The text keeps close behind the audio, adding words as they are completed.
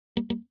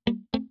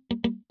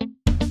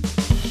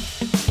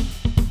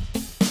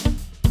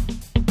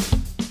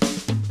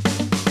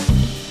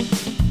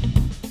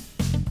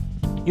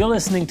You're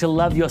listening to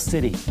Love Your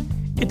City.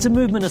 It's a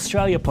Movement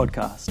Australia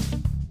podcast.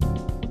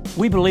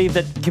 We believe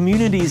that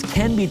communities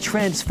can be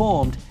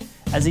transformed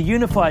as a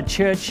unified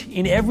church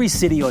in every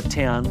city or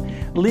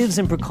town lives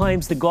and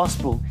proclaims the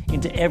gospel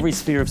into every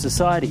sphere of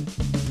society.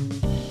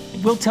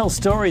 We'll tell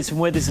stories from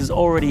where this is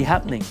already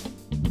happening.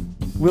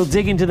 We'll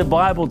dig into the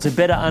Bible to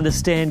better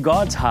understand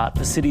God's heart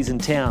for cities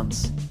and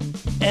towns.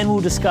 And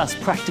we'll discuss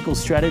practical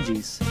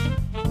strategies.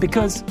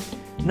 Because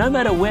no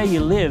matter where you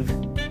live,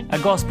 a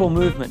gospel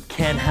movement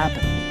can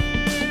happen.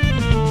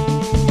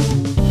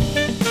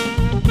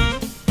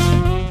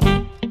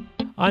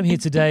 I'm here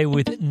today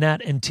with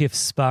Nat and Tiff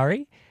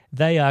Spary.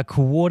 They are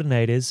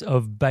coordinators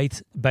of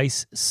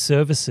Base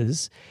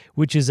Services,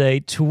 which is a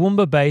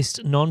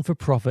Toowoomba-based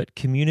non-for-profit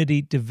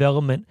community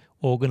development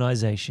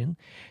organisation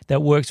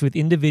that works with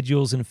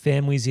individuals and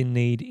families in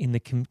need in the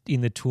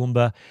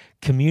Toowoomba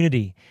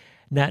community.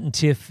 Nat and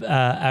Tiff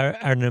are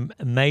an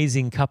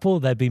amazing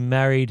couple. They've been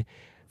married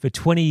for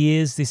 20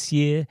 years this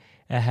year,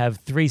 have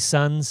 3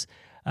 sons,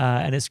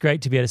 and it's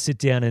great to be able to sit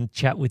down and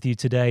chat with you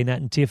today. Nat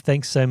and Tiff,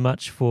 thanks so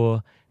much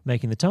for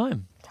making the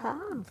time.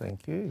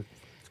 Thank you.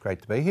 It's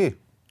great to be here.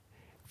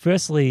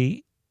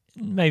 Firstly,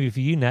 maybe for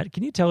you, Nat,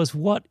 can you tell us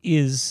what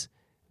is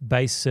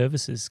Base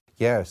Services?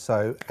 Yeah,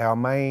 so our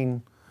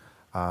main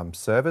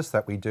service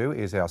that we do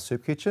is our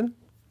soup kitchen,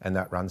 and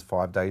that runs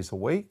 5 days a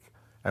week,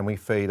 and we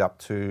feed up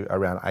to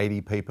around 80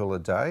 people a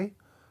day.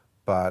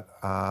 But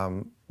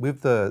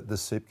with the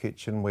soup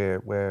kitchen,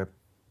 we're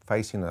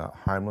facing a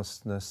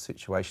homelessness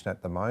situation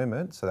at the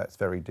moment, so that's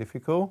very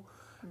difficult.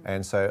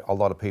 And so a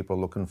lot of people are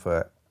looking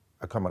for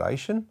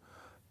accommodation.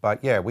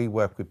 But yeah, we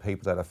work with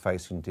people that are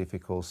facing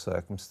difficult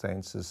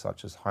circumstances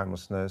such as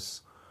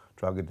homelessness,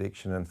 drug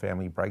addiction and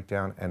family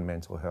breakdown and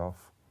mental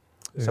health.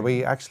 So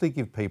we actually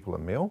give people a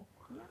meal.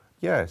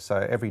 Yeah, so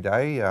every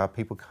day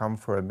people come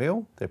for a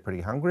meal, they're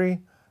pretty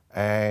hungry,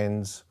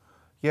 and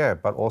yeah,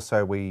 but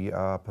also we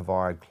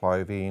provide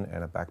clothing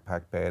and a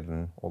backpack bed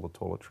and all the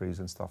toiletries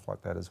and stuff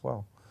like that as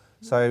well.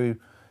 So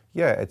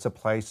yeah, it's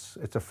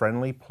a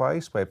friendly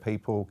place where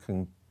people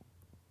can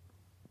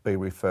be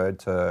referred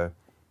to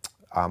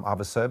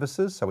other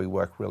services. So we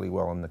work really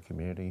well in the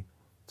community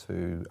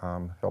to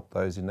help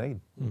those in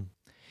need.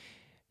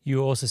 You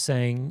were also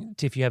saying,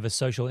 Tiff, you have a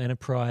social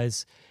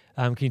enterprise.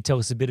 Can you tell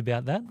us a bit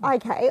about that?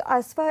 Okay,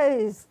 I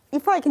suppose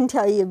if I can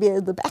tell you a bit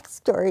of the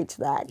backstory to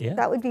that,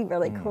 that would be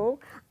really cool.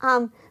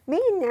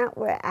 Me and Nat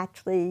were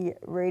actually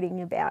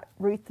reading about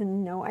Ruth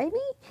and Naomi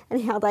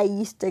and how they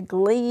used to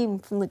glean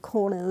from the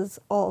corners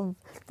of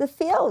the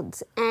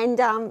fields. And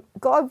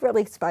God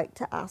really spoke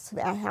to us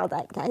about how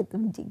that gave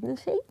them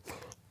dignity.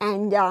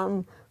 And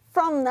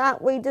from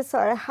that, we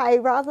decided, hey,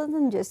 rather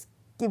than just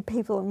give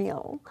people a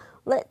meal,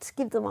 let's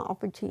give them an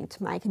opportunity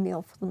to make a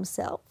meal for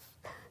themselves.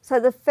 So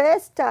the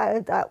first day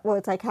of that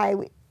was, okay,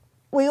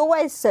 we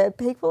always serve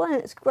people, and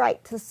it's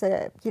great to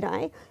serve, you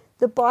know.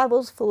 The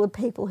Bible's full of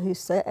people who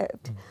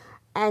served.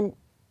 And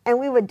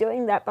we were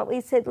doing that, but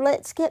we said,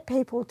 let's get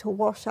people to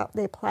wash up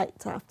their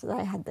plates after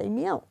they had their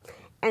meal.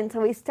 And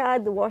so we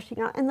started the washing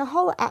up, and the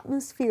whole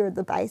atmosphere of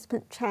the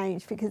basement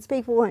changed because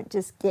people weren't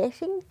just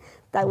getting,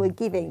 they were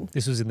giving.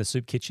 This was in the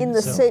soup kitchen In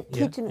itself? the soup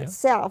kitchen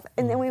itself.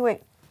 And then we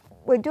went,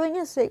 we're doing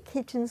a soup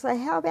kitchen, so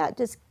how about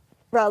just,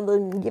 rather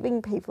than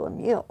giving people a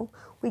meal,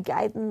 we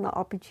gave them the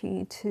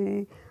opportunity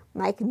to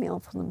make a meal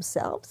for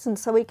themselves. And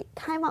so we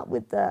came up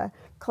with the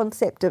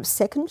concept of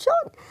Second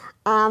Shot.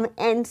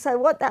 And so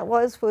what that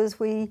was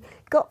we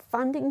got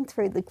funding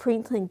through the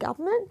Queensland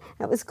government.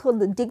 It was called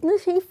the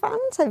Dignity Fund,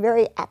 so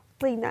very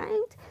aptly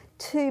named,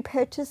 to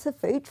purchase a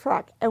food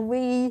truck. And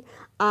we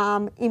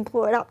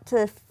trained up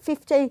to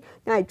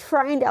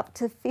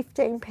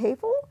 15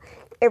 people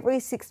every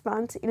 6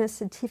 months in a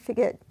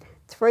certificate,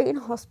 3 in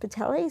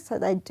hospitality, so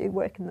they do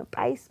work in the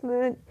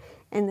basement,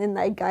 and then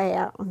they go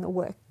out on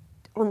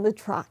the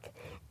truck.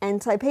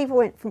 And so people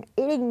went from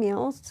eating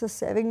meals to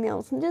serving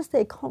meals, and just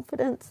their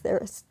confidence, their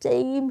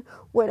esteem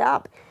went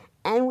up.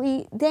 And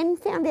we then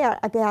found out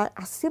about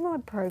a similar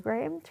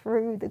program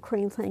through the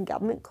Queensland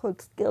government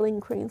called Skilling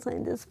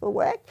Queenslanders for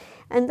Work,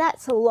 and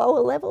that's a lower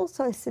level,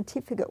 so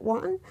Certificate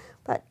 1,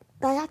 but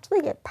they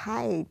actually get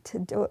paid to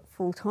do it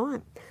full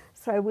time.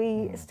 So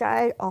we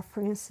started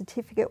offering a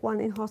Certificate 1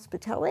 in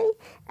hospitality,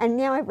 and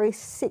now every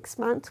 6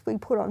 months we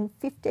put on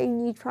 15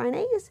 new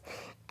trainees.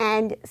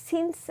 And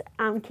since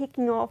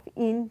kicking off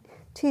in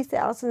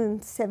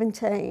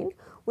 2017,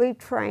 we've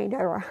trained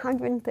over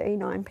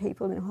 139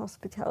 people in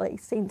hospitality,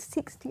 seen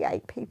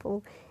 68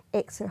 people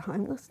exit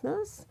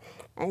homelessness,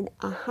 and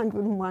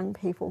 101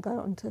 people go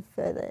on to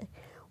further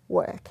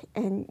work.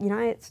 And, you know,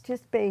 it's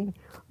just been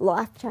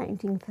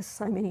life-changing for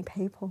so many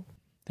people.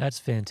 That's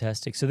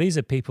fantastic. So these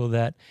are people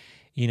that,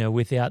 you know,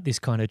 without this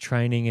kind of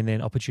training and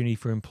then opportunity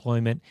for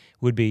employment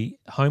would be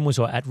homeless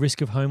or at risk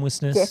of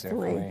homelessness?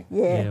 Definitely.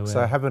 Yeah.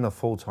 So having a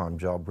full-time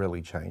job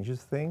really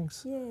changes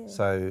things. Yeah.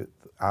 So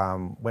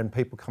when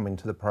people come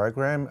into the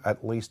program,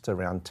 at least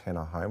around 10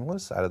 are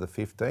homeless out of the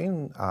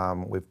 15.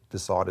 We've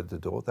decided to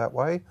do it that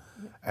way.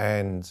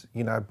 And,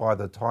 you know, by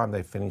the time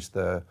they finish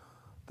the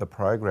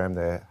program,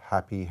 they're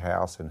happy,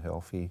 house and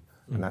healthy.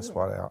 and that's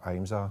what our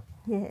aims are.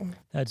 Yeah.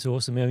 That's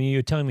awesome. I mean, you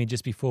were telling me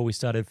just before we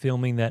started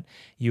filming that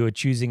you were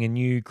choosing a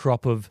new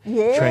crop of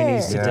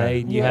trainees today.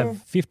 Yeah. You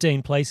have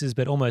 15 places,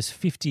 but almost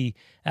 50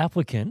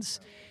 applicants.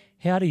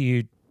 How do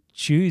you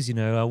choose?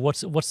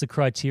 What's the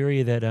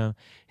criteria that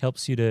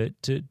helps you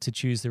to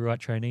choose the right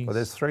trainees? Well,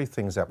 there's 3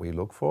 things that we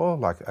look for,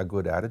 like a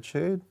good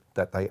attitude,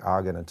 that they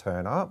are going to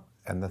turn up,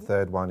 and the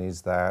third one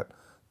is that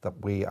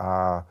we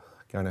are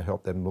going to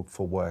help them look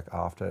for work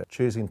after.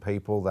 Choosing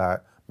people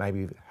that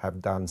maybe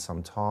have done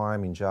some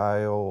time in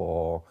jail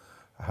or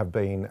have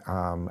been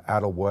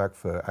out of work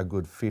for a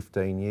good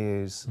 15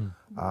 years,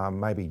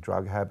 maybe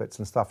drug habits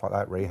and stuff like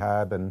that,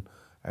 rehab,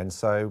 and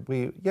so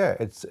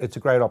it's a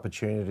great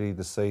opportunity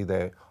to see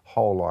their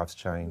whole lives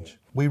change.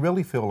 We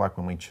really feel like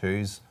when we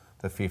choose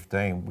the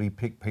 15, we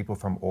pick people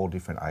from all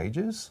different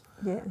ages,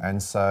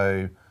 and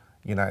so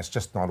it's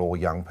just not all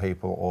young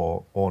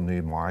people or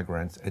new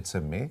migrants. It's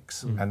a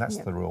mix, and that's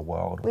the real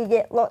world. We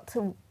get lots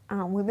of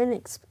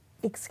women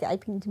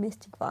escaping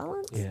domestic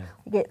violence. Yeah.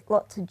 We get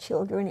lots of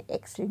children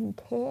exiting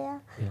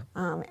care.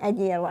 Yeah.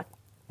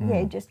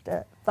 And just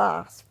a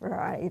vast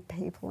variety of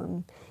people.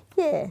 And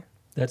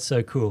That's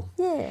so cool.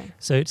 Yeah.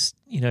 So it's,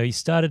 you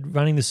started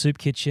running the soup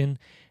kitchen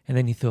and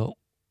then you thought,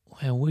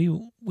 wow,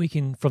 we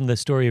can, from the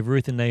story of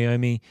Ruth and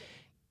Naomi,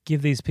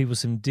 give these people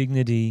some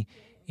dignity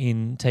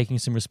in taking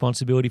some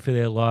responsibility for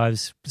their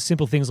lives.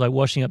 Simple things like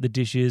washing up the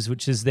dishes,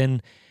 which has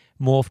then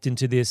morphed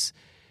into this,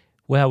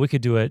 wow, we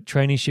could do a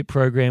traineeship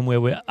program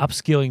where we're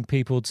upskilling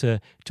people to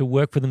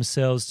work for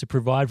themselves, to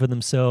provide for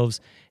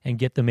themselves and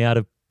get them out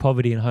of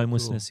poverty and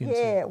homelessness. Cool.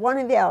 Yeah, one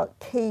of our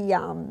key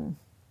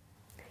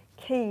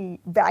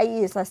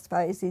values, I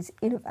suppose, is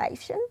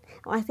innovation.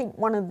 I think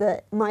one of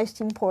the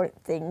most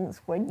important things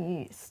when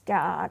you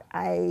start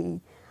a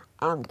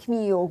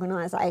community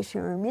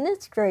organisation or a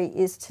ministry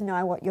is to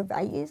know what your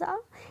values are.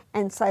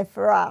 And so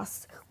for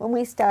us, when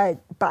we started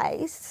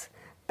BASE,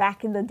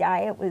 back in the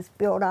day it was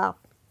build up,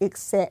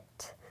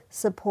 accept,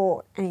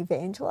 support and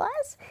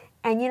evangelise.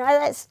 And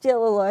that's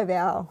still a lot of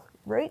our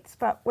roots,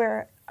 but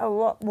we're a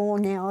lot more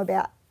now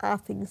about, are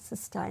things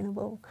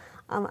sustainable?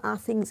 Are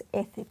things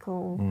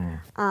ethical?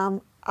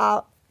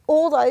 Are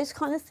all those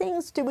kind of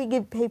things? Do we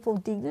give people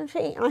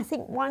dignity? And I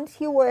think once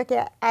you work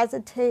out as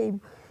a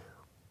team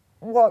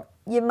what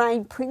your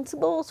main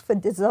principles for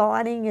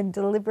designing and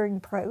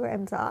delivering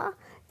programs are,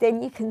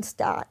 then you can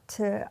start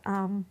to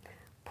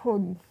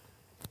put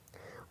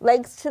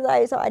legs to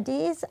those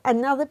ideas.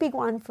 Another big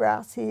one for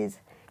us is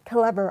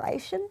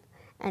collaboration,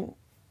 and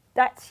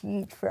that's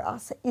huge for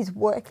us, is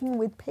working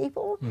with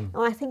people. And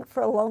I think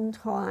for a long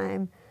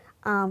time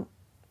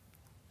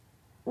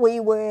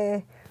we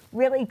were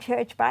really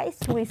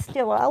church-based, and we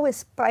still are. We're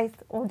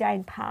both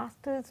ordained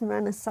pastors and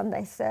run a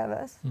Sunday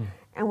service,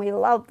 and we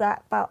love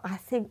that, but I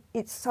think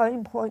it's so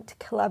important to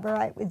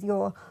collaborate with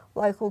your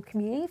local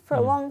community. For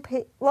a long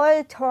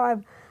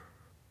time,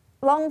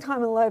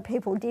 a lot of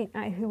people didn't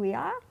know who we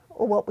are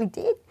or what we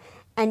did.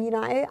 And,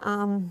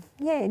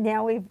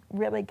 now we've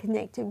really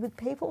connected with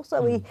people.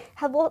 So we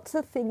have lots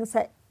of things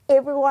that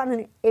everyone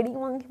and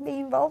anyone can be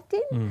involved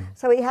in.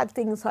 So we have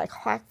things like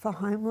Hike for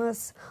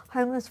Homeless,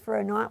 Homeless for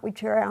a Night,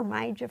 which are our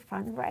major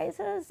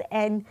fundraisers.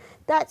 And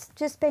that's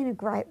just been a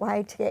great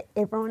way to get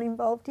everyone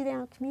involved in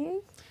our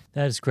community.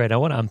 That is great. I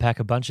want to unpack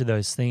a bunch of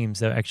those themes.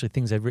 They're actually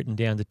things I've written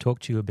down to talk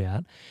to you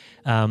about.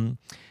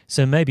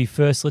 So maybe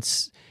first,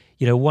 let's,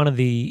 one of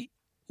the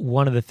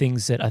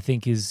things that I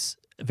think is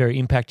very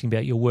impacting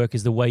about your work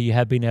is the way you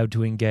have been able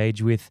to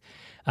engage with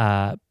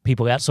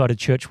people outside of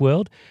church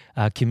world,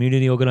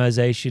 community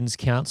organisations,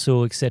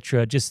 council,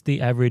 etc., just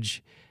the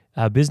average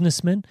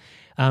businessman.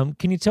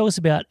 Can you tell us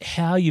about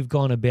how you've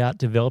gone about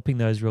developing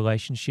those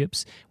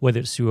relationships, whether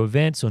it's through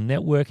events or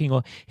networking,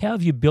 or how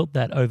have you built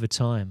that over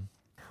time?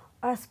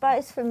 I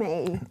suppose for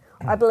me,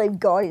 I believe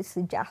God is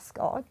the just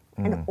God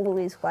and all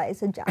his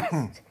ways are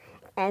just,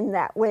 and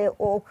that we're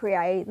all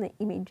created in the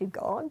image of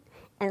God.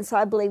 And so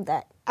I believe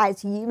that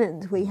as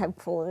humans, we have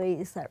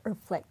qualities that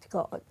reflect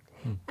God.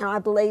 And I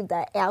believe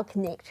that our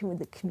connection with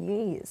the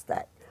community is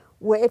that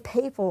we're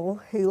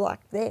people who,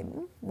 like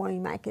them, want to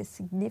make a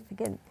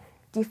significant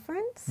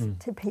difference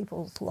to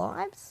people's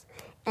lives.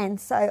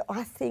 And so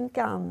I think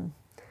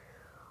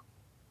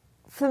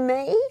for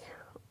me,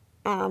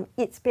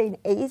 it's been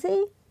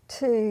easy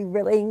to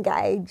really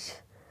engage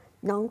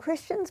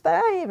non-Christians, but I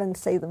don't even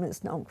see them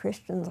as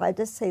non-Christians. I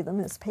just see them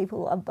as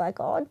people loved by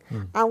God.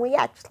 We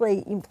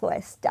actually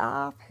employ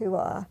staff who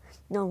are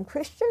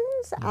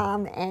non-Christians,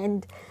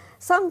 and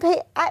some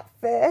people, at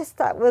first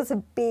that was a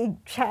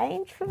big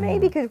change for me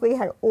because we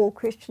had all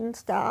Christian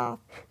staff,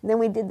 and then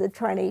we did the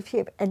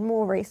traineeship, and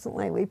more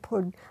recently we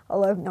put a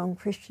lot of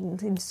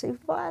non-Christians in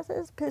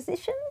supervisors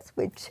positions,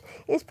 which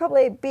is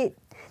probably a bit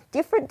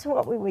different to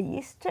what we were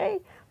used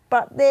to.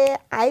 But they're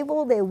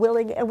able, they're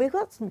willing, and we've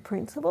got some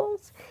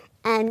principles.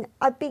 And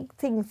a big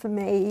thing for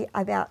me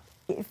about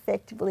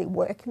effectively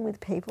working with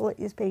people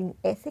is being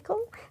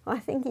ethical. I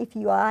think if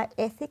you are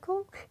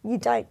ethical, you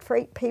don't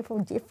treat people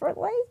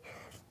differently,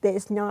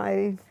 there's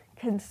no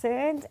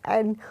concerns.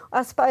 And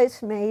I suppose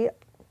for me,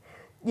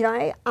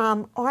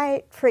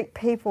 I treat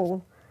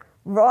people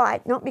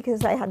right, not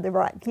because they had the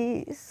right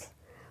views,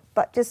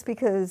 but just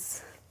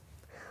because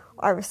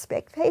I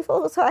respect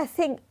people. So I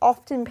think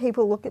often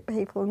people look at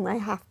people and they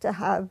have to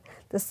have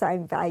the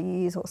same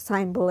values or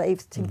same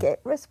beliefs to get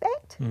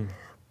respect.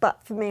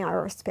 But for me, I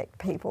respect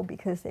people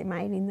because they're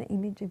made in the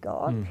image of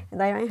God and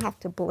they don't have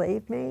to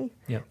believe me,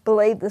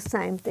 believe the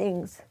same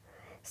things.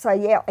 So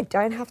yeah, I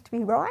don't have to be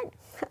right.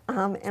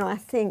 And I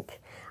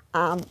think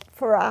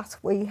for us,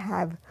 we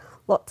have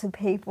lots of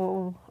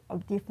people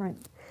of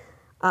different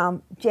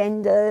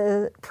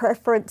gender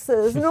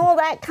preferences and all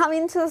that come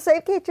into the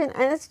soup kitchen,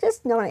 and it's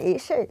just not an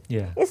issue.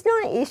 It's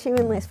not an issue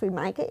unless we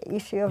make an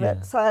issue of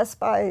it. So I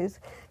suppose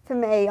for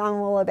me, I'm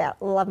all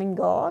about loving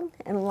God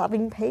and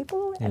loving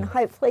people, and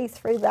hopefully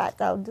through that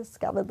they'll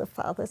discover the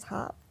Father's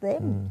heart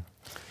then.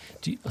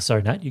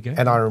 Sorry, Nat, you go.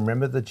 And I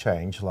remember the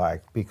change,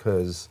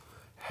 because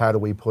how do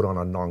we put on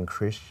a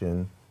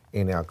non-Christian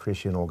in our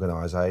Christian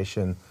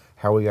organisation?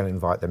 How are we going to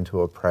invite them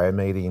to a prayer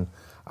meeting?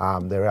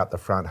 They're out the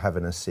front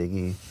having a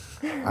ciggy.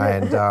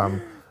 And,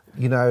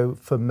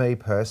 for me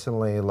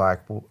personally,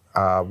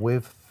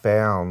 we've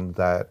found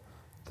that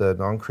the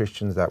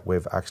non-Christians that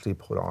we've actually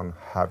put on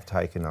have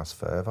taken us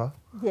further.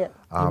 In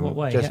what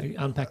way?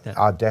 Unpack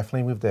that.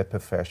 Definitely with their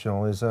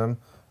professionalism,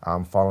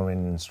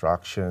 following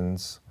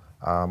instructions,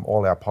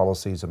 all our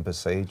policies and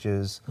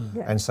procedures.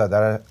 And so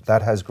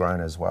that has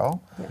grown as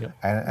well.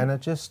 And it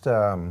just,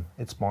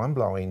 it's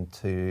mind-blowing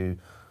to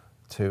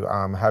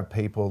have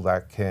people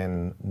that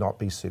can not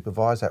be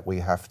supervised, that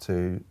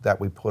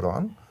we put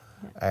on,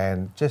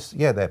 and just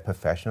their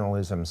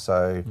professionalism.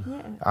 So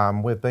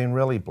we've been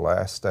really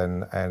blessed,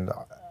 and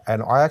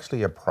I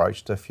actually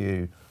approached a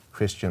few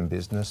Christian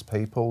business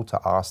people to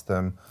ask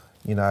them,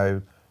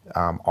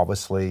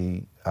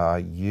 obviously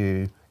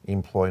you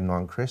employ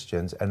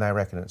non-Christians, and they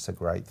reckon it's a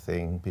great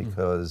thing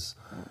because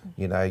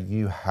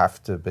you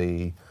have to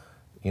be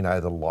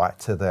the light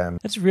to them.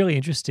 It's really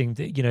interesting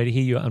that to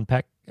hear you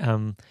unpack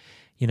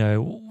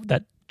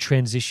that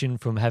transition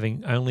from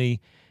having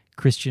only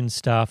Christian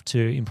staff to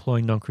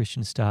employing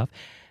non-Christian staff,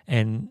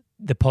 and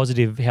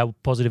how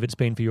positive it's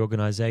been for your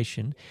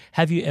organisation.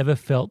 Have you ever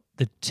felt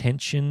a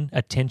tension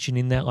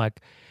in that,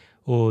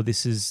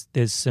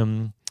 there's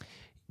some,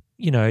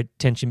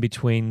 tension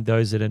between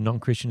those that are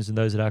non-Christians and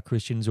those that are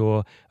Christians,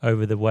 or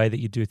over the way that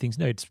you do things?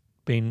 No, it's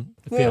been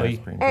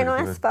fairly... And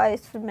I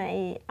suppose for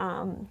me,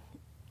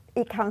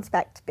 it comes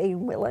back to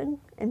being willing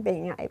and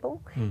being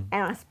able. And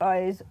I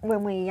suppose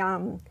when we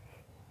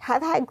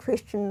have had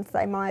Christians,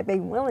 they might have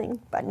been willing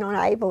but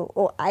not able,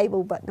 or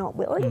able but not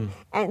willing.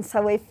 And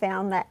so we've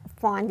found that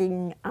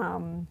finding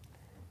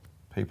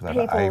people that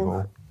are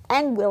able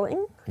and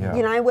willing,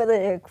 whether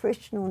they're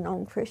Christian or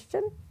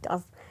non-Christian,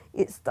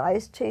 it's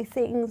those two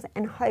things,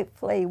 and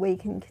hopefully we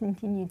can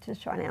continue to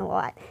shine our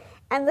light.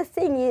 And the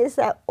thing is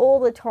that all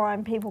the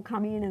time people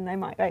come in and they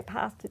might go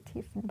Pastor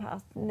Tiff and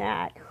Pastor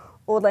Nat,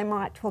 or they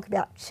might talk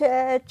about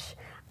church.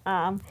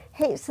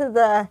 Heaps of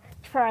the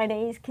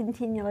trainees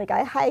continually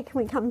go, hey,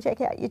 can we come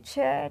check out your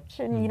church?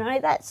 And,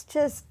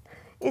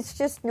 it's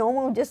just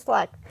normal. Just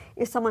like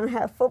if someone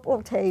had a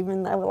football team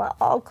and they were like,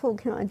 oh, cool,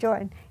 can I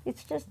join?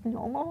 It's just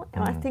normal.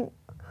 And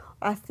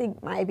I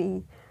think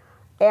maybe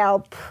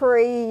our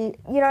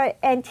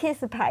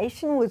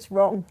anticipation was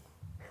wrong.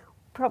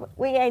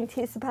 We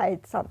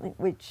anticipated something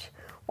which,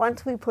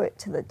 once we put it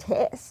to the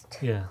test,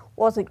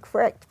 wasn't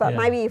correct. But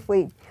maybe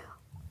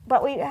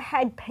but we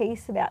had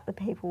peace about the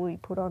people we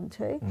put on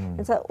too.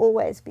 And so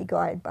always be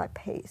guided by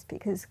peace,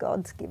 because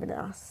God's given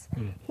us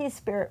His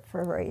Spirit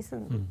for a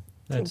reason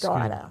to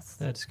guide us.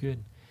 That's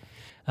good.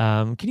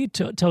 Can you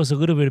tell us a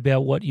little bit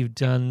about what you've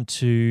done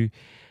to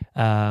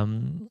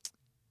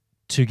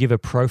give a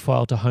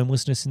profile to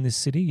homelessness in this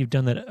city? You've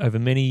done that over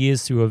many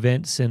years through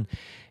events and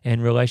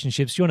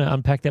relationships. Do you want to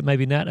unpack that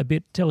maybe, Nat, a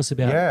bit? Tell us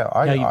about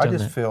how you've done that. I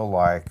just feel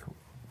like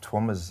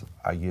Toowoomba's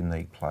a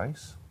unique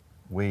place.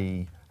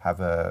 We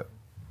have a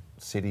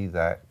city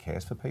that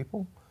cares for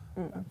people,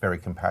 very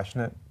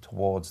compassionate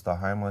towards the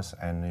homeless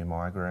and new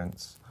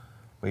migrants.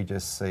 We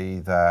just see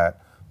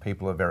that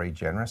people are very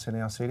generous in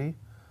our city,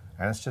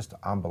 and it's just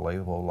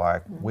unbelievable.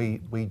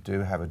 We do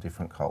have a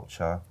different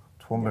culture.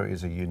 Toowoomba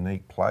is a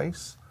unique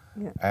place,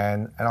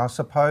 and I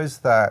suppose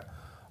that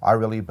I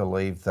really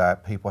believe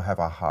that people have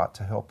a heart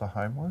to help the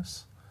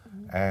homeless,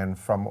 and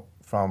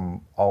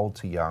from old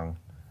to young.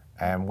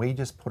 And we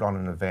just put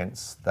on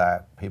events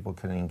that people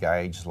can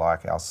engage,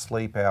 like our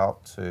sleep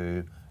out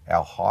to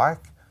our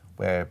hike,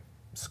 where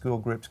school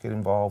groups get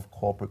involved,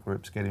 corporate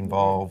groups get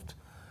involved.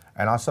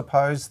 And I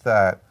suppose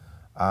that,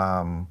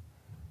 over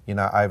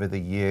the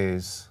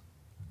years,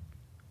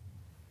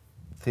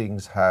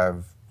 things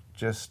have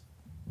just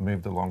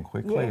moved along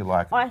quickly.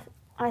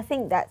 I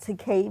think that's a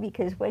key,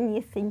 because when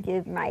you think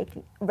of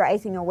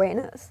raising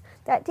awareness,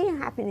 that didn't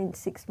happen in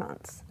 6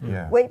 months.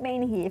 We've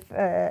been here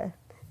for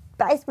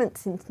Basement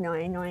since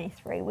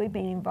 1993. We've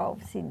been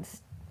involved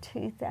since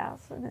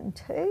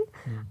 2002.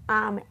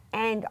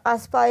 And I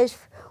suppose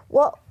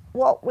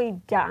what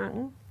we've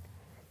done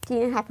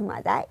didn't happen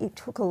like that. It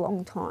took a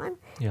long time.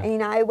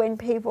 And when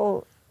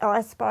people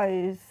I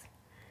suppose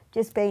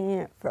just being in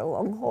it for a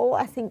long haul,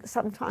 I think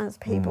sometimes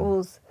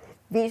people's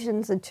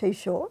visions are too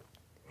short.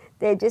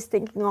 They're just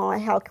thinking, oh,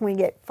 how can we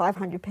get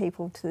 500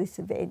 people to this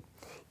event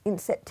in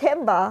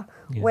September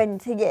when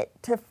to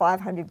get to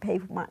 500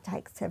 people might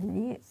take 7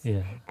 years.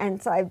 Yeah.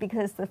 And so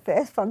because the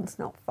first fund's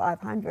not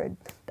 500,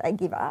 they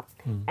give up.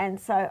 And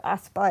so I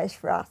suppose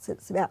for us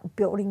it's about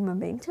building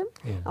momentum.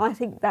 Yeah. I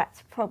think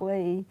that's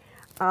probably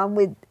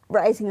with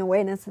raising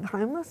awareness of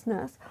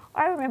homelessness.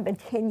 I remember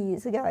 10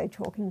 years ago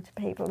talking to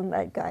people and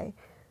they'd go,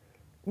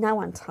 no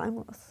one's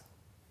homeless.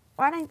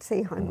 I don't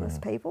see homeless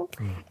people.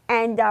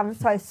 And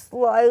so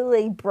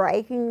slowly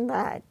breaking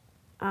that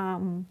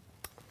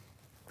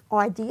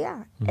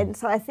idea. And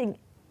so I think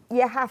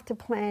you have to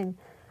plan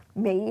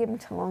medium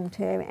to long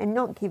term and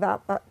not give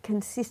up, but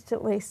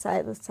consistently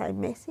say the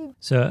same message.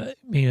 So,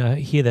 I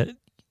hear that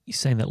you're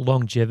saying that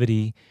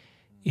longevity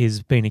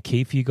has been a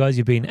key for you guys.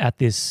 You've been at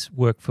this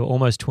work for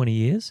almost 20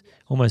 years,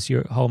 almost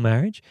your whole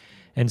marriage.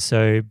 And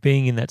so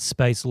being in that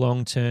space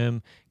long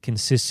term,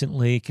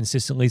 consistently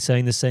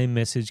saying the same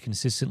message,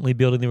 consistently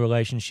building the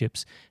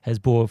relationships has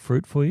bore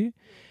fruit for you.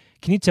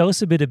 Can you tell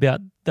us a bit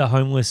about the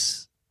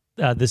homeless,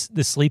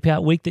 the sleep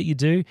out week that you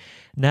do,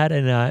 Nat,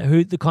 and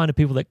who the kind of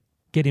people that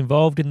get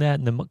involved in that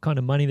and the kind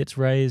of money that's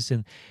raised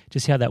and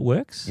just how that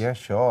works? Yeah,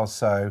 sure.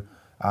 So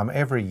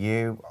every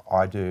year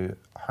I do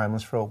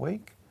Homeless for a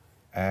Week.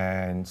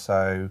 And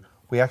so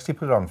we actually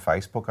put it on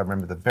Facebook. I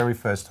remember the very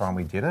first time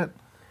we did it.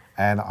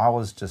 And I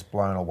was just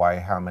blown away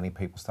how many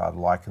people started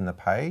liking the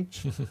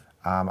page.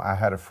 I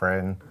had a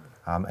friend,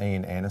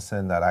 Ian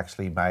Anderson, that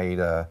actually made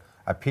a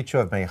picture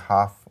of me.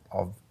 Half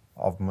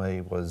of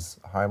me was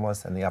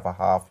homeless and the other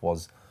half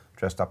was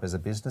dressed up as a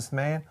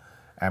businessman.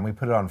 And we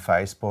put it on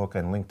Facebook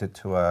and linked it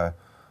to a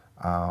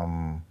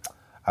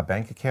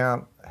bank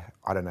account.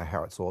 I don't know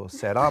how it's all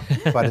set up,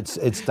 but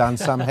it's done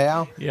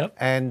somehow. Yep.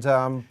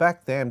 And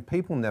back then,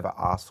 people never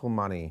asked for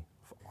money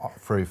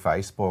through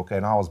Facebook.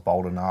 And I was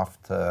bold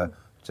enough to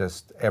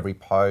just every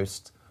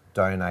post,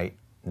 donate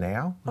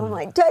now. I'm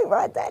like, don't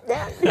write that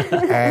down.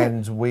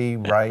 And we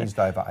raised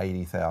over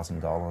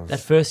 $80,000. That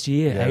first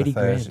year, 80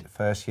 grand.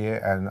 First year,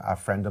 and a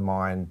friend of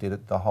mine did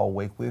it the whole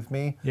week with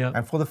me. Yep.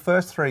 And for the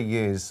first 3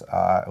 years,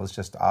 it was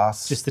just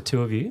us. Just the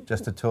two of you?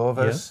 Just the two of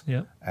us.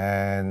 Yep.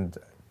 And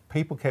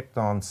people kept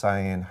on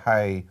saying,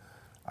 hey,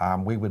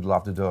 we would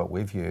love to do it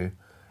with you.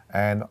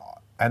 And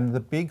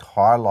the big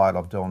highlight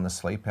of doing the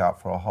sleep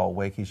out for a whole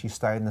week is you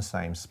stay in the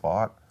same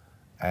spot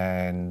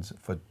and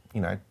for,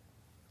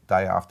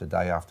 day after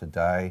day after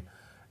day.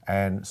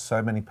 And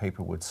so many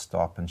people would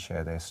stop and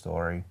share their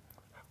story.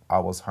 I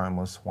was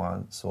homeless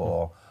once,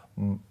 or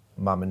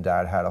mum and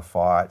dad had a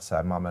fight,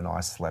 so mum and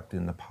I slept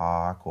in the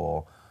park,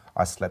 or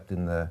I slept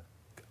in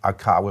a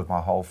car with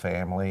my whole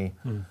family.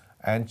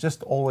 And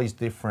just all these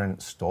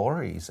different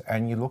stories.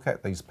 And you look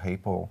at these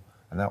people,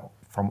 and they're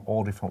from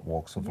all different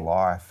walks of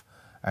life.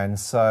 And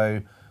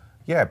so,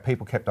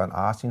 people kept on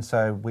asking.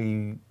 So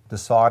we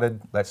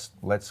decided,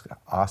 let's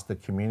ask the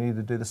community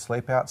to do the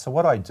sleep out. So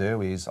what I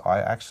do is I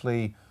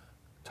actually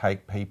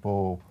take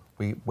people,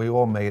 we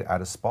all meet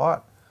at a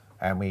spot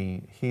and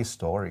we hear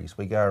stories.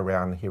 We go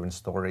around hearing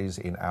stories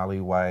in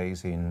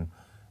alleyways, in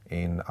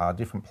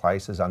different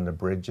places, under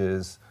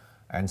bridges.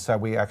 And so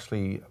we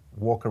actually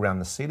walk around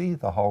the city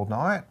the whole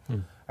night.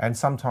 And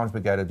sometimes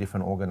we go to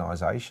different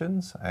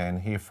organisations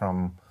and hear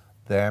from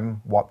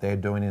them what they're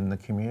doing in the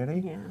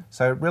community.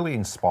 So it really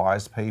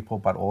inspires people,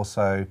 but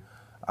also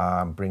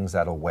brings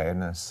that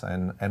awareness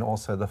and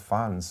also the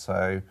fun.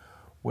 So,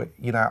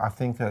 I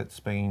think it's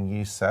been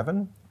year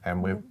 7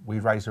 and we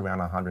raised around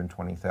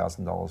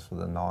 $120,000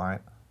 for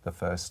the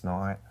first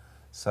night.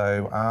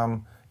 So,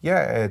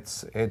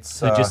 it's...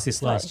 So just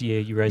this last year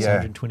you raised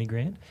 120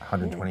 grand?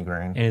 120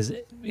 grand. And is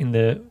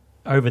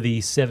over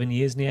the 7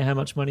 years now, how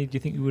much money do you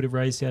think you would have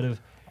raised out of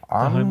the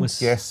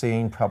homeless? I'm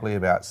guessing probably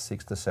about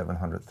 $600,000 to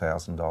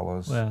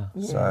 $700,000. Wow.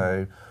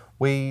 So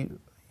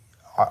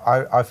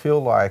I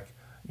feel like,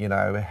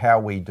 how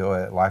we do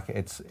it, like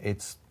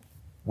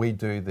we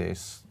do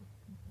this,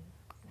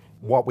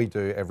 what we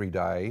do every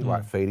day,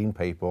 like feeding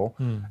people,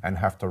 and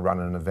have to run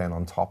an event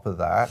on top of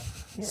that.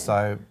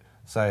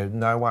 So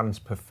no one's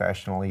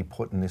professionally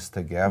putting this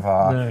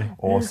together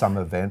or some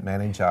event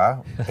manager.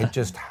 It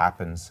just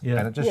happens.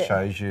 And it just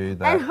shows you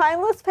that. And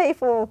homeless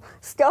people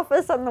stop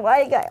us on the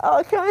way and go,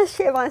 oh, can I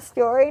share my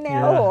story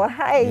now? Or,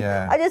 hey,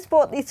 I just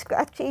bought this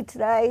scratchy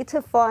today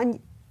to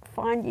find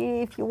you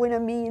if you win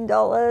 $1 million.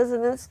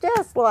 And it's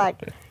just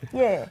like,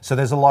 So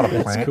there's a lot of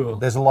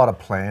There's a lot of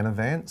planned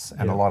events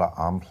and a lot of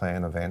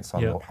unplanned events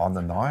on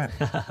the night.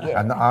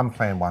 And the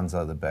unplanned ones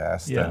are the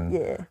best.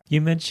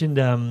 You mentioned...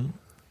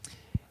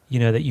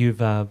 that you've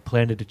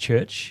planted a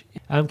church.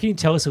 Can you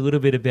tell us a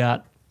little bit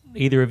about,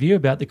 either of you,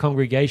 about the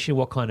congregation,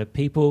 what kind of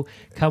people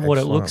come, what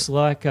it looks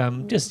like?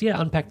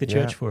 Unpack the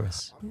church for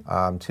us.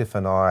 Tiff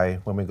and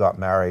I, when we got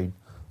married,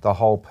 the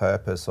whole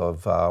purpose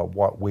of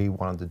what we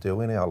wanted to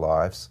do in our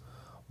lives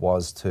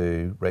was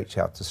to reach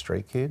out to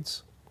street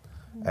kids.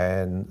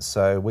 And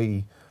so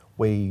we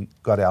we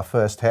got our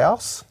first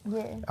house.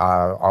 Yeah.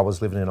 I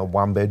was living in a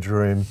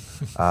one-bedroom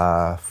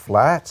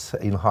flat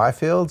in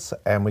Highfields,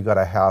 and we got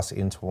a house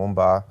in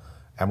Toowoomba,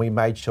 and we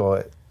made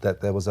sure that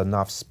there was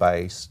enough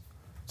space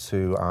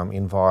to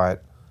invite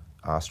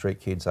street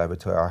kids over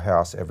to our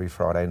house every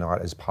Friday night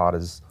as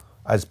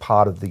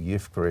part of the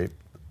youth group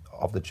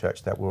of the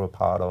church that we were a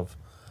part of.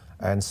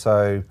 And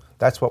so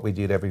that's what we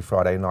did every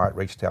Friday night,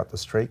 reached out to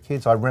street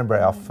kids. I remember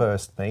our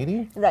first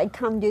meeting. They'd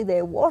come do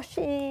their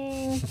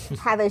washing,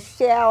 have a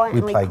shower,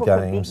 and we played cook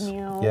games. a big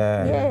meal.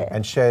 Yeah.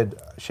 And shared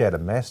a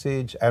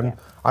message. And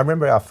I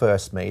remember our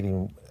first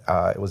meeting,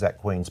 it was at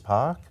Queen's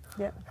Park,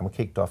 and we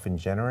kicked off in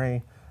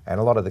January. And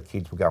a lot of the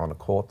kids were going to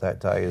court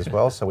that day as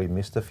well, so we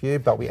missed a few.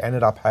 But we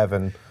ended up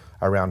having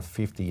around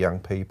 50 young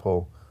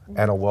people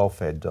and a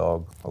well-fed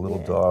dog, a little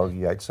dog.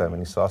 He ate so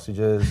many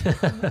sausages.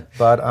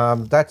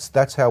 But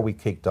that's how we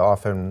kicked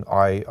off, and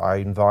I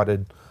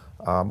invited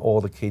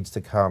all the kids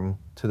to come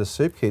to the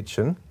soup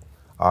kitchen.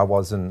 I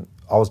was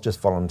just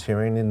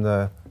volunteering in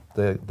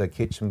the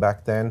kitchen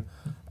back then,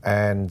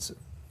 and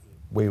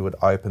we would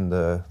open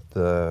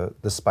the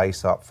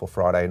space up for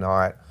Friday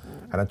night,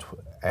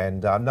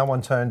 and no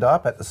one turned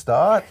up at the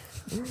start.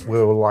 We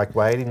were like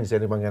waiting, is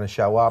anyone going to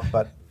show up?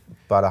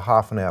 But a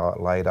half an hour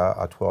later,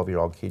 a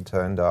 12-year-old kid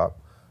turned up,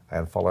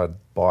 and followed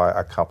by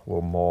a couple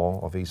or more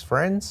of his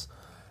friends.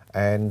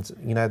 And,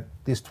 you know,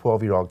 this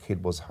 12-year-old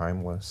kid was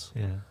homeless.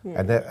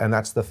 And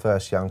that's the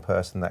first young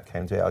person that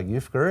came to our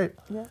youth group.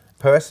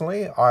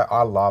 Personally,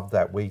 I love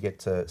that we get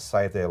to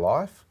save their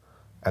life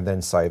and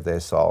then save their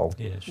soul.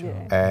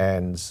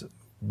 And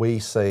we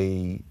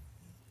see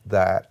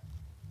that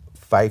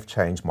faith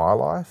changed my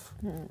life.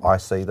 I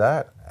see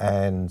that.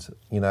 And,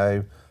 you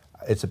know,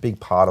 it's a big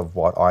part of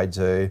what I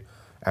do.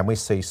 And we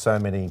see so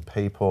many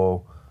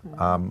people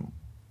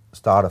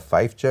start a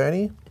faith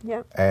journey,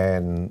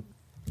 and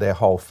their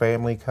whole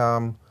family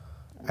come.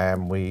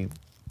 And we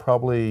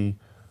probably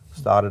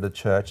started a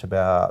church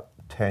about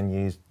 10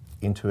 years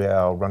into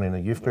our running a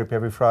youth group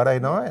every Friday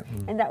night.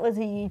 And that was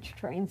a huge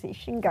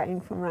transition, going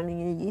from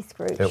running a youth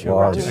group to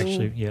running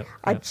actually,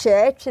 a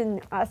church.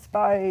 And I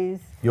suppose...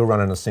 You're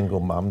running a single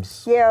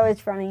mums. Yeah, I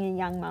was running a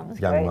young mums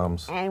group. Young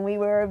mums. And we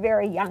were a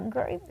very young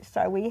group,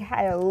 so we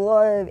had a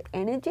lot of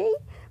energy,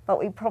 but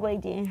we probably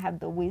didn't have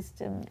the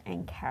wisdom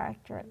and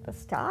character at the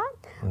start.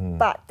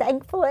 But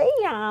thankfully,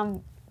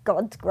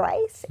 God's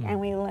grace, and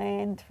we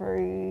learned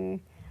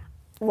through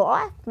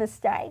life,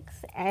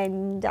 mistakes,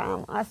 and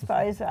I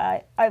suppose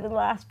over the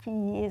last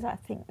few years, I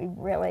think we've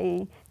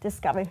really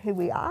discovered who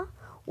we are,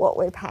 what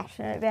we're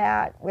passionate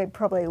about. We're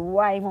probably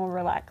way more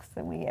relaxed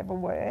than we ever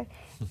were,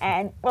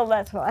 and well,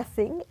 that's what I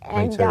think.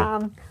 And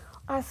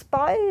I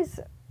suppose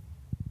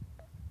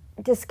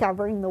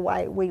discovering the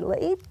way we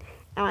lead,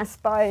 and I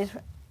suppose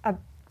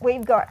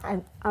we've got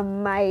an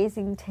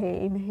amazing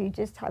team who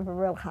just have a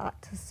real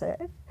heart to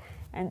serve,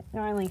 and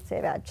not only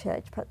serve our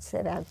church but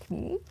serve our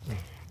community.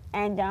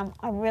 And I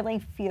really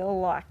feel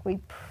like we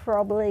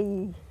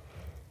probably,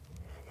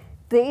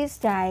 these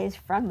days,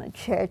 run the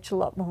church a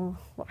lot more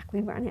like we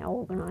run our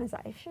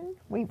organisation.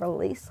 We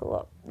release a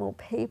lot more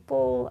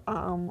people.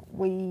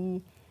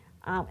 We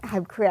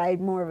have created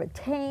more of a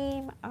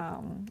team.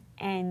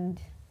 And,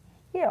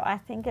 yeah, I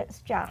think it's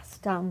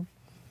just, and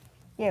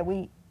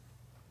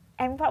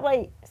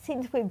probably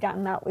since we've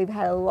done that, we've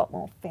had a lot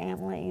more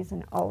families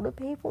and older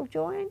people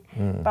join.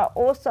 But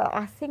also,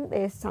 I think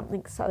there's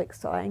something so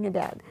exciting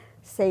about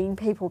seeing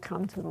people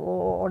come to the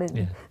Lord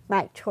and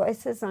make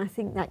choices. And I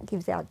think that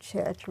gives our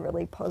church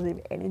really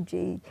positive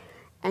energy,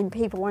 and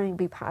people wanting to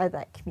be part of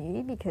that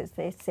community because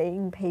they're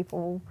seeing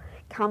people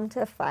come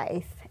to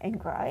faith and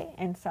grow.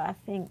 And so I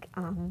think,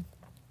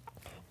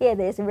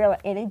 there's a real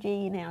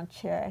energy in our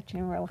church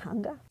and a real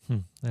hunger.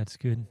 That's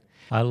good.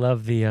 I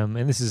love the,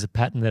 and this is a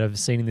pattern that I've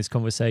seen in this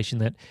conversation,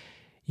 that,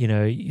 you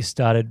know, you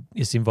started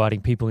just inviting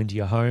people into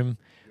your home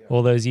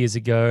all those years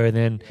ago, and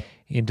then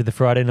into the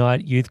Friday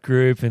night youth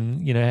group,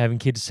 and, you know, having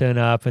kids turn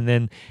up, and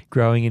then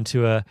growing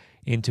into a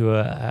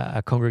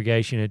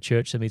congregation, a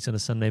church that meets on a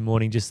Sunday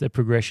morning. Just the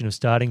progression of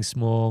starting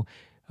small,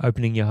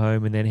 opening your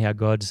home, and then how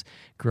God's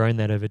grown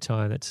that over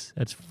time. That's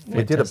fantastic.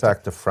 We did it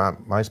back to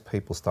front. Most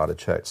people started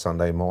church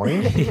Sunday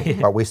morning,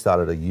 but we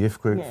started a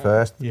youth group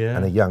first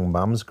and a young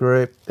mums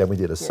group. Then we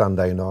did a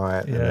Sunday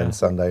night and then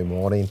Sunday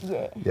morning.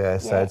 So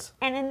it's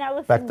and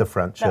another back thing to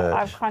front church. that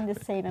I've kind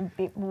of seen a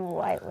bit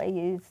more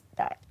lately is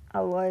that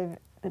a lot of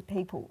the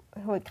people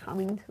who are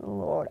coming to the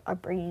Lord are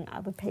bringing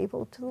other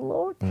people to the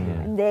Lord,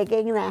 and they're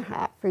getting their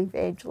heart for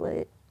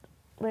evangelism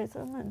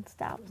and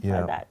stuff.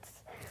 So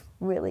that's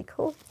really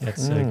cool.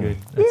 That's so good.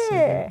 That's so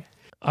good.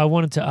 I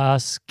wanted to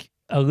ask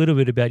a little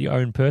bit about your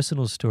own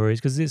personal stories,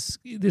 because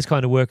this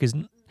kind of work is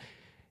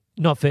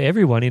not for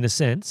everyone in a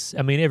sense.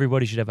 I mean,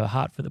 everybody should have a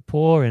heart for the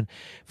poor and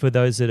for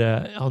those that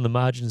are on the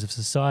margins of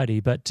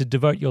society, but to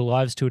devote your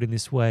lives to it in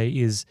this way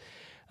is,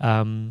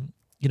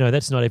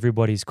 that's not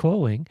everybody's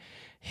calling.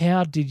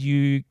 How did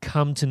you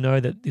come to know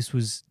that this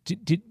was,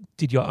 did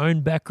your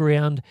own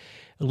background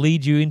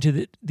lead you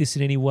into this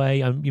in any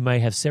way? You may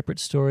have separate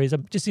stories.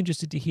 I'm just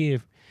interested to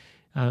hear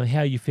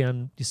how you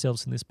found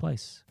yourselves in this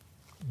place.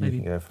 maybe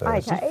you can go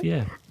first. Okay.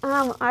 Yeah.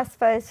 I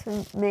suppose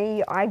for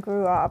me, I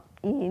grew up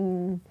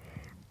in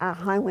a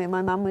home where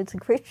my mum was a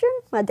Christian,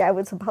 my dad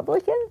was a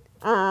publican,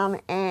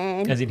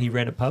 and As in he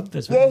ran a pub?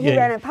 That's yeah, what, he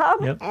ran a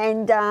pub, Yep.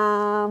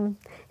 and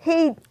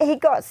he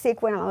got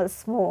sick when I was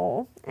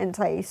small, and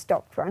so he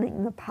stopped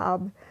running the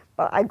pub.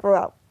 But I grew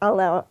up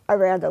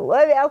around a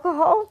lot of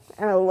alcohol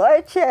and a lot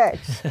of church,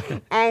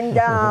 and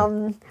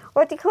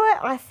what do you call it?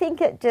 I think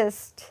it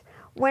just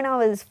when I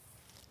was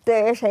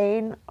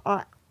 13,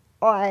 well,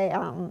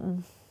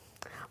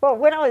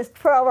 when I was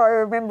 12, I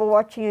remember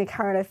watching a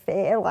current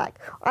affair. Like,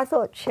 I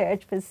thought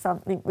church was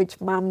something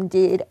which Mum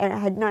did, and it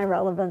had no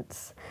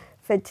relevance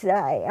for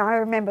today. And I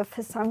remember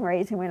for some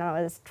reason when I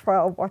was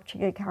 12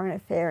 watching a current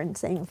affair and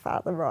seeing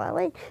Father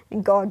Riley,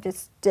 and God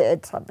just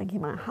stirred something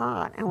in my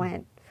heart. I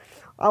went,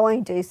 I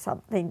want to do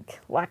something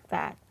like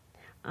that.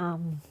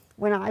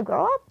 When I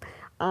grew up,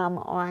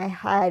 I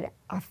had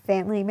a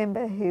family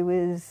member who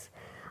was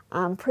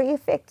pretty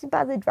affected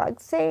by the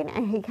drug scene,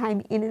 and he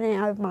came in and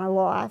out of my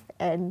life,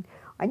 and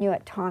I knew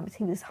at times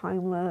he was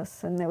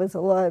homeless, and there was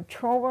a lot of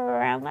trauma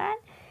around that.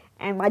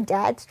 And my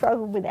dad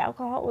struggled with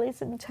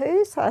alcoholism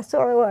too, so I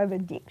saw a lot of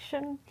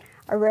addiction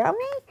around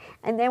me.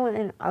 And then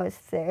when I was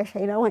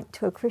 13, I went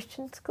to a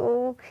Christian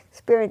school,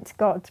 experienced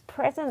God's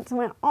presence, and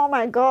went, oh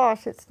my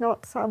gosh, it's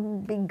not some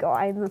big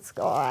guy in the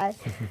sky,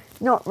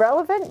 not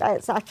relevant, but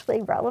it's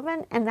actually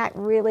relevant. And that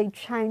really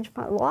changed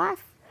my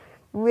life.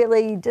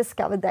 Really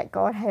discovered that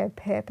God had a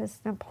purpose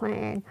and a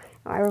plan.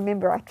 I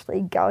remember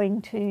actually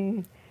going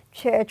to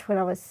church when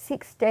I was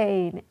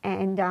 16,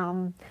 and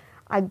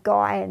a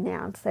guy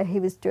announced that he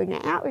was doing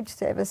an outreach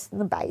service in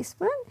the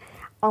basement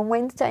on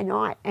Wednesday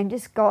night, and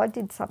just God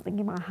did something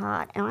in my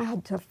heart, and I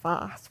had to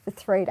fast for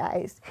 3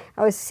 days.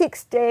 I was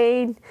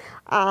 16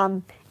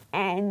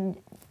 and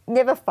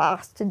never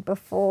fasted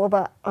before,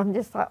 but I'm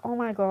just like, oh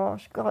my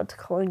gosh, God's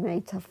calling me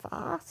to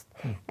fast.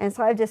 And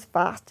so I just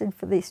fasted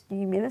for this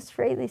new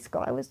ministry this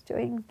guy was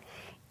doing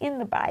in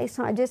the base,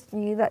 and I just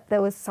knew that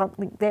there was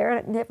something there, and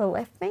it never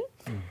left me.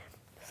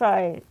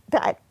 So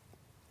that,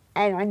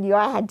 and I knew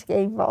I had to get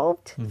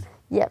involved.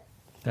 Yep.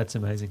 That's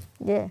amazing.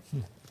 Yeah.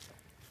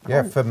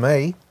 Yeah, for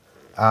me,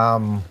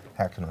 how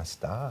can I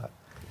start?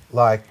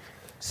 Like,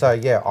 so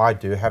yeah, I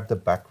do have the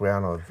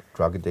background of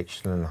drug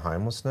addiction and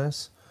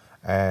homelessness,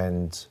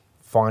 and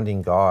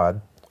finding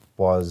God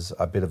was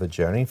a bit of a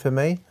journey for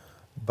me,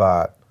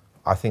 but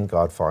I think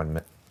God found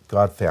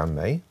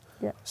me.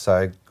 Yeah.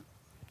 So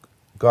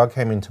God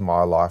came into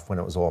my life when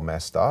it was all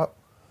messed up,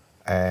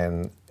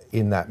 and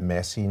in that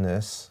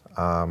messiness,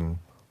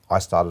 I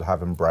started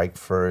having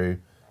breakthrough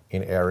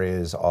in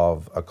areas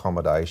of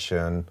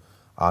accommodation,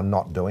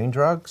 not doing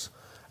drugs.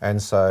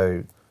 And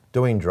so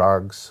doing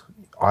drugs,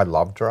 I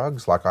love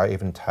drugs. Like, I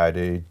even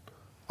tattooed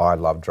I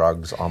love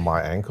drugs on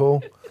my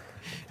ankle.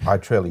 I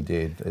truly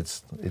did.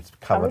 It's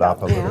covered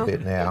up a little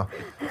bit now.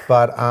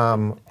 But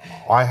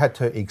I had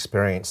to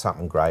experience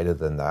something greater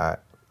than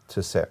that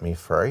to set me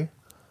free.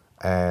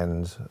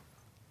 And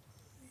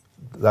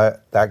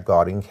that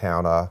God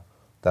encounter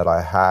that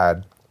I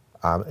had,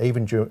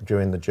 even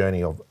during the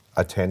journey of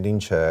attending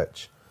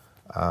church,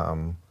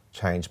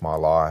 changed my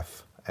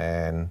life.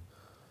 And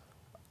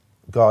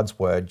God's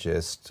word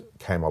just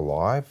came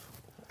alive,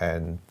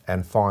 and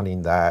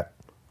finding that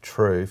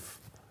truth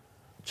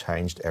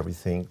changed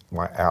everything,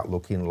 my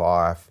outlook in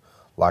life.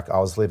 Like, I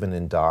was living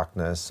in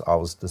darkness, I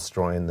was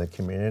destroying the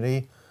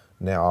community.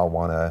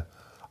 Now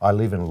I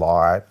live in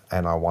light,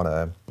 and I want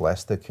to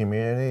bless the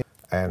community.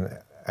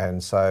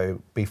 And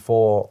so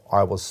before,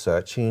 I was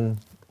searching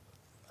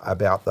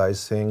about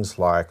those things.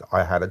 Like,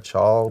 I had a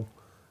child,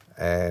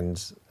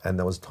 and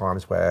there was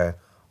times where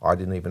I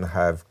didn't even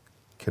have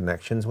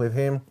connections with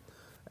him,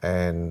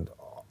 and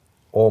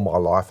all my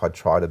life I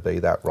tried to be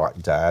that right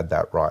dad,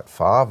 that right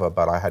father,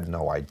 but I had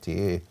no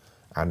idea.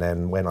 And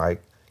then when I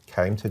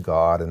came to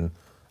God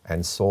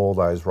and saw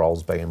those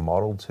roles being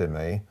modelled to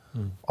me,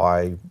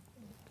 I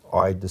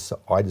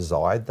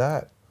desired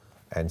that,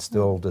 and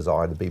still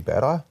desire to be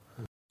better.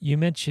 You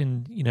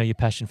mentioned, your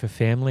passion for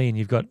family, and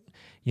you've got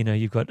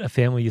a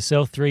family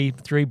yourself, three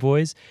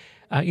boys.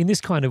 In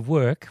this kind of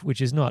work, which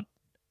is not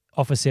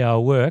office hour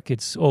work,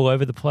 it's all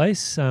over the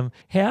place. How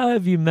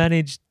have you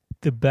managed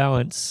the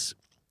balance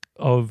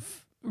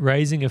of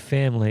raising a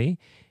family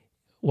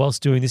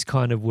whilst doing this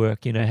kind of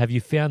work? Have you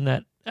found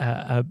that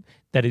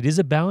that it is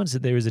a balance,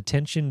 that there is a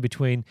tension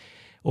between,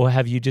 or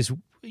have you just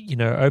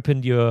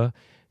opened your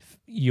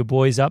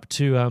boys up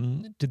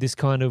to this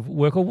kind of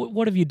work, or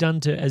what have you done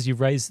as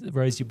you've raised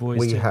your boys?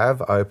 We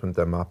have opened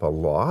them up a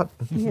lot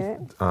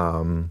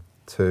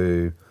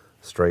to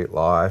street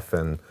life,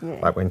 and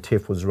like when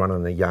Tiff was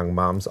running the young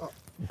mums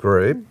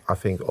group, I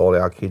think all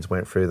our kids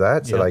went through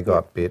that. So they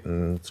got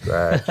bitten,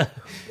 scratched,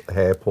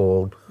 hair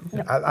pulled.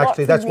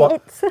 Actually, that's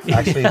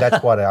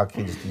what our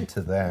kids did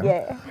to them.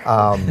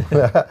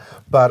 Yeah.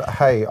 But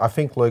hey, I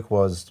think Luke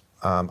was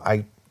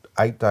 8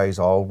 days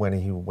old when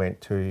he went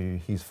to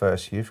his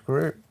first youth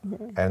group,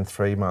 and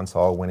 3 months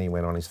old when he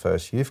went on his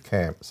first youth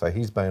camp. So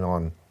he's been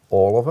on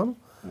all of them.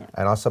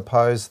 And I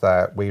suppose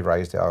that we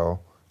raised our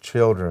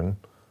children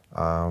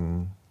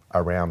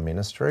around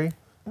ministry,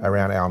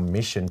 around our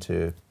mission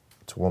to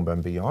Toowoomba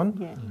and beyond.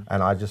 Yeah.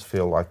 And I just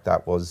feel like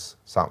that was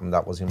something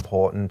that was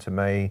important to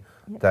me,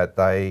 that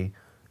they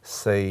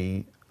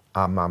see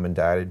our mum and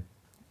dad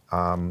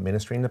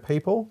ministering to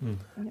people,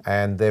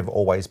 and they've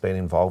always been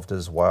involved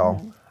as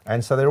well.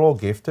 And so they're all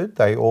gifted.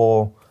 They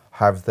all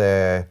have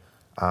their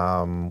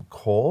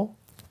core.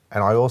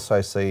 And I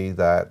also see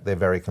that they're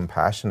very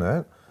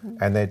compassionate,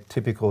 and they're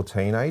typical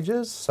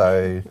teenagers.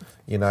 So,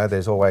 you know,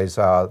 there's always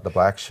the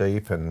black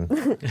sheep, and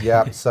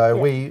So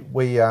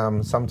we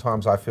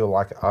sometimes I feel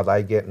like, are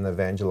they getting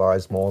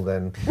evangelised more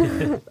than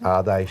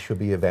they should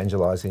be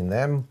evangelising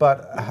them?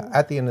 But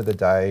at the end of the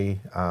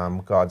day,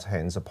 God's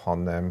hands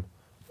upon them.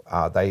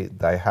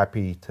 They're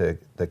happy to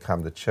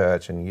come to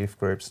church and youth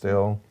group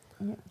still.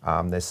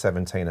 They're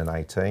 17 and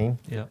 18,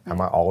 and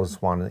my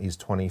oldest one is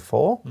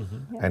 24,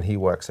 and he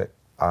works at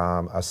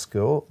a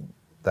school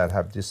that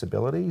have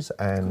disabilities,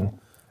 and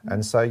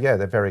so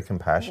they're very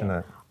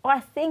compassionate. I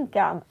think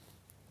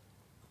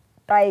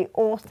they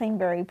all seem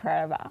very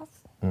proud of us,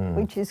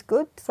 which is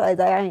good. So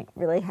they don't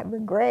really have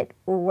regret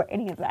or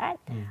any of that.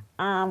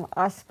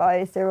 I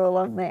suppose they're all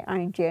on their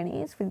own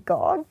journeys with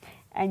God,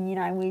 and you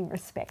know we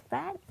respect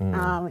that.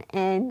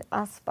 And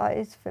I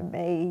suppose for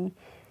me,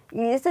 it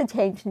is a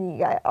tension. You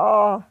go,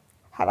 oh,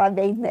 have I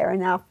been there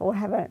enough, or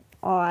haven't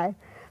I?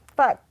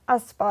 But I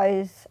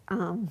suppose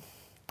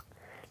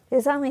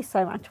there's only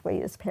so much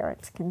we as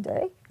parents can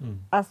do,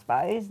 I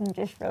suppose, and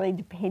just really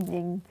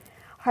depending,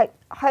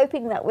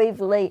 hoping that we've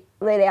led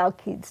our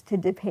kids to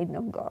depend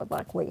on God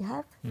like we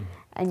have.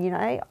 And, you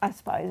know, I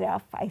suppose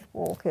our faith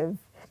walk of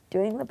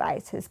doing the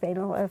base has been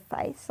a lot of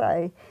faith.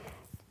 So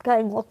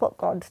going, look what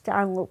God's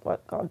done, look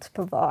what God's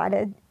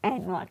provided,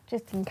 and like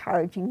just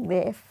encouraging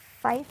their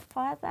faith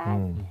by that.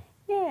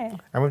 Yeah.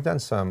 And we've done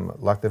some,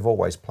 like they've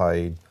always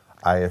played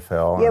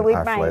AFL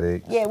and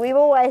athletics. We've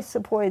always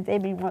supported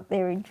them in what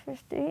they're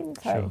interested in.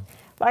 So,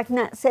 like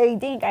Nat said, he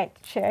didn't go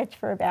to church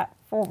for about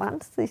 4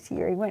 months this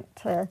year. He went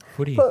to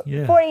footy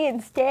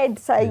instead.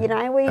 So, you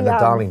know, we... And the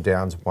Darling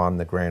Downs won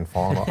the grand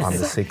final under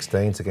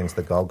 16s against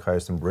the Gold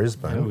Coast and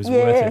Brisbane. It was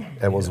worth it.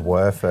 It was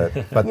worth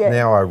it. But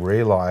now I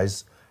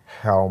realise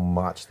how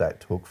much that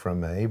took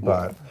from me.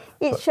 But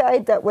it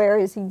showed that we're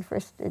as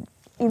interested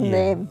in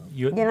them,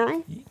 you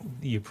know?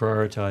 You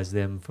prioritise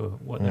them for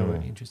what they were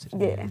interested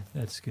in. Yeah.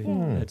 That's good.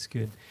 That's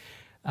good.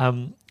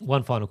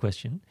 One final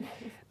question.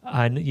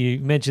 You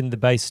mentioned the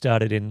base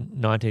started in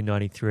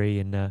 1993,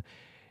 and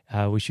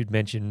we should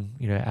mention,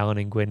 you know, Alan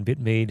and Gwen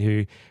Bitmead,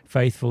 who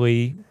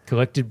faithfully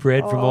collected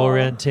bread from all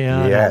around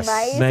town. Yes.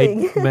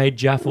 Amazing. Made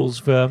jaffles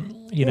for,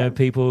 you know,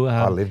 people.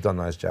 I lived on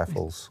those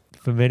jaffles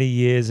for many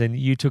years, and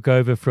you took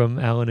over from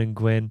Alan and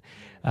Gwen.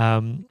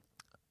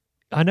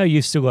 I know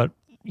you've still got,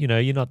 you know,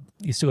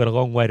 you still got a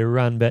long way to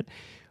run, but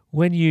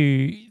when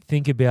you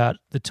think about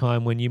the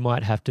time when you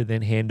might have to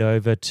then hand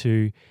over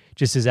to,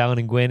 just as Alan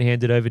and Gwen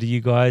handed over to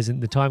you guys,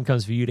 and the time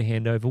comes for you to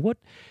hand over, what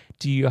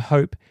do you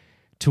hope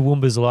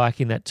Toowoomba's like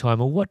in that time,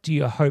 or what do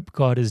you hope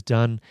God has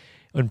done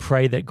and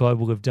pray that God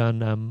will have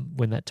done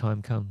when that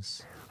time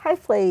comes?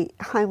 Hopefully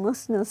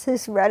homelessness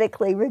has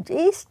radically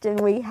reduced and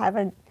we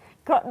haven't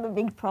gotten the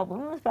big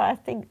problems, but I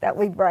think that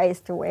we've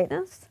raised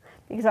awareness,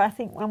 because I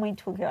think when we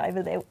took it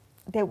over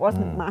there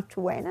wasn't much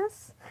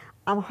awareness.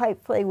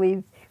 Hopefully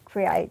we've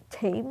created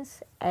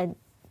teams and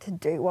to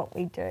do what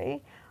we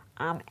do,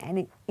 and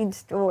it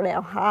installed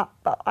our heart.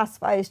 But I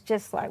suppose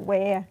just like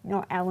we're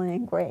not Alan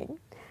and Gwen,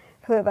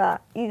 whoever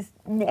is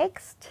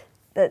next,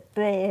 that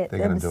they're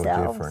going to themselves. do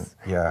it different.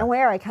 Yeah. And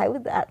we're okay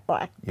with that,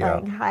 like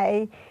going,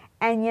 hey,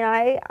 and you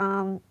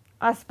know,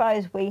 I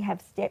suppose we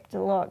have stepped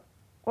a lot.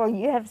 Well,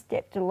 you have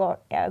stepped a lot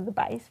out of the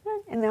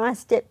basement, and then I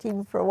stepped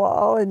in for a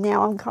while, and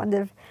now I'm kind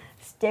of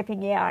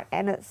stepping out,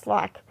 and it's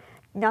like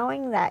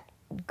knowing that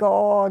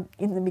God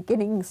in the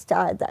beginning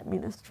started that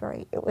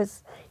ministry. It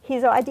was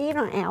his idea,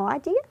 not our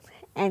idea,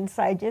 and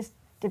so just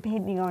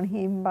depending on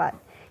him. But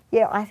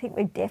yeah, I think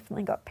we've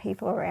definitely got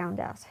people around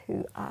us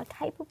who are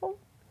capable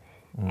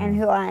and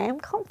who I am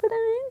confident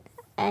in.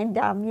 And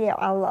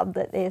I love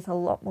that there's a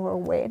lot more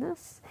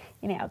awareness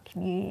in our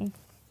community.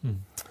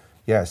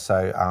 Yeah,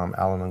 so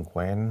Alan and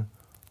Gwen,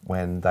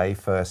 when they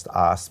first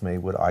asked me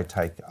would I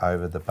take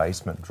over the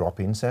basement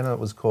drop-in centre, it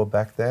was called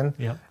back then,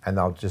 and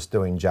they were just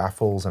doing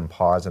jaffles and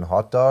pies and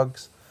hot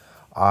dogs,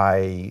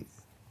 I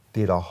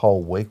did a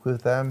whole week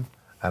with them,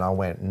 and I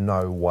went,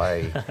 no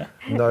way,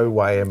 no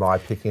way am I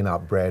picking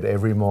up bread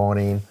every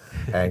morning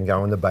and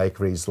going to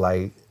bakeries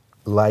late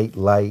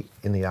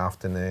in the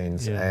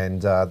afternoons.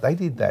 And they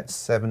did that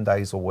 7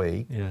 days a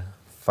week,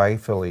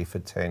 faithfully for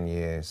 10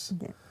 years.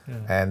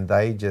 And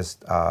they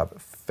just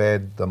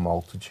fed the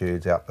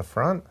multitudes out the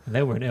front. And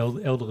they were an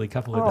elderly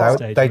couple at that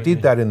stage. They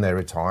did that in their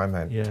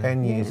retirement,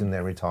 10 years in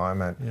their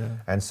retirement.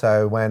 And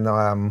so when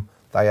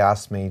they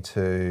asked me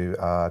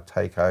to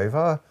take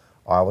over,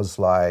 I was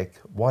like,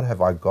 what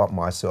have I got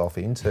myself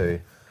into?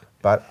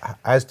 But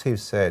as Tiff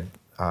said,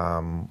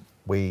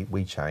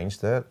 we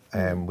changed it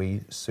and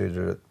we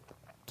suited it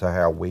to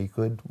how we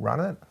could run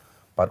it,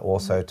 but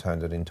also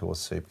turned it into a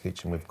soup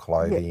kitchen with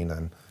clothing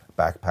and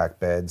backpack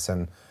beds,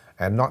 and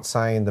not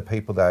saying the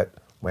people that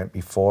went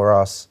before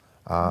us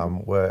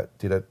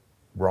did it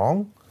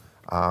wrong.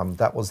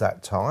 That was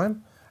that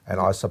time. And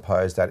I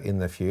suppose that in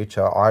the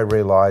future, I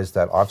realised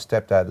that I've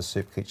stepped out of the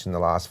soup kitchen the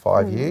last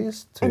 5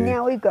 years to and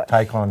now we've got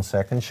take on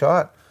Second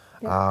Shot.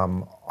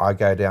 I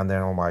go down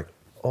there and I'm like,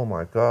 oh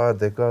my God,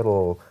 they've got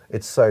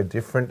it's so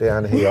different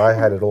down here. I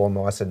had it all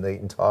nice and neat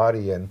and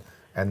tidy, and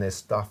there's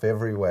stuff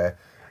everywhere.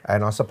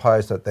 And I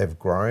suppose that they've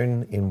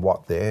grown in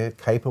what they're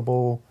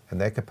capable and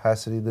their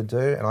capacity to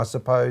do. And I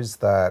suppose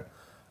that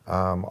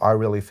I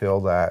really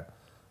feel that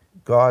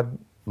God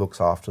looks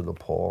after the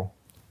poor.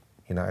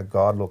 You know,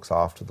 God looks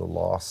after the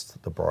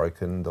lost, the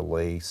broken, the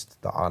least,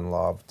 the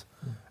unloved.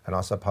 And I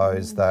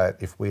suppose that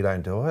if we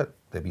don't do it,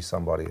 there'll be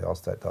somebody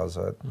else that does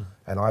it.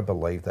 And I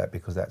believe that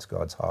because that's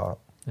God's heart.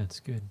 That's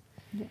good.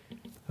 Yeah.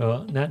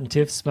 Well, Nat and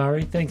Tiff,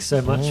 Spary, thanks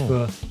so much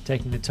for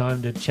taking the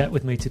time to chat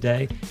with me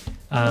today.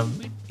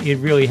 It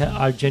really,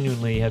 I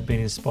genuinely have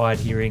been inspired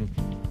hearing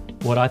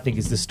what I think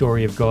is the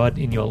story of God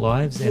in your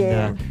lives,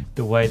 and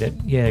the way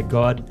that,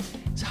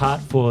 God's heart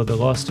for the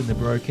lost and the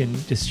broken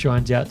just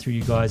shines out through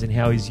you guys, and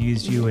how He's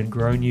used you and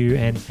grown you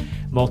and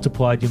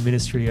multiplied your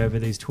ministry over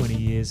these 20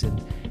 years.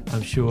 And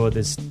I'm sure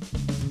there's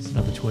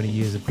another 20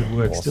 years of good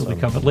work still to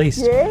come at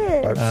least.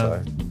 Yeah. Hope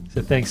so.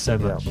 So thanks so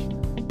much.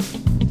 Yeah.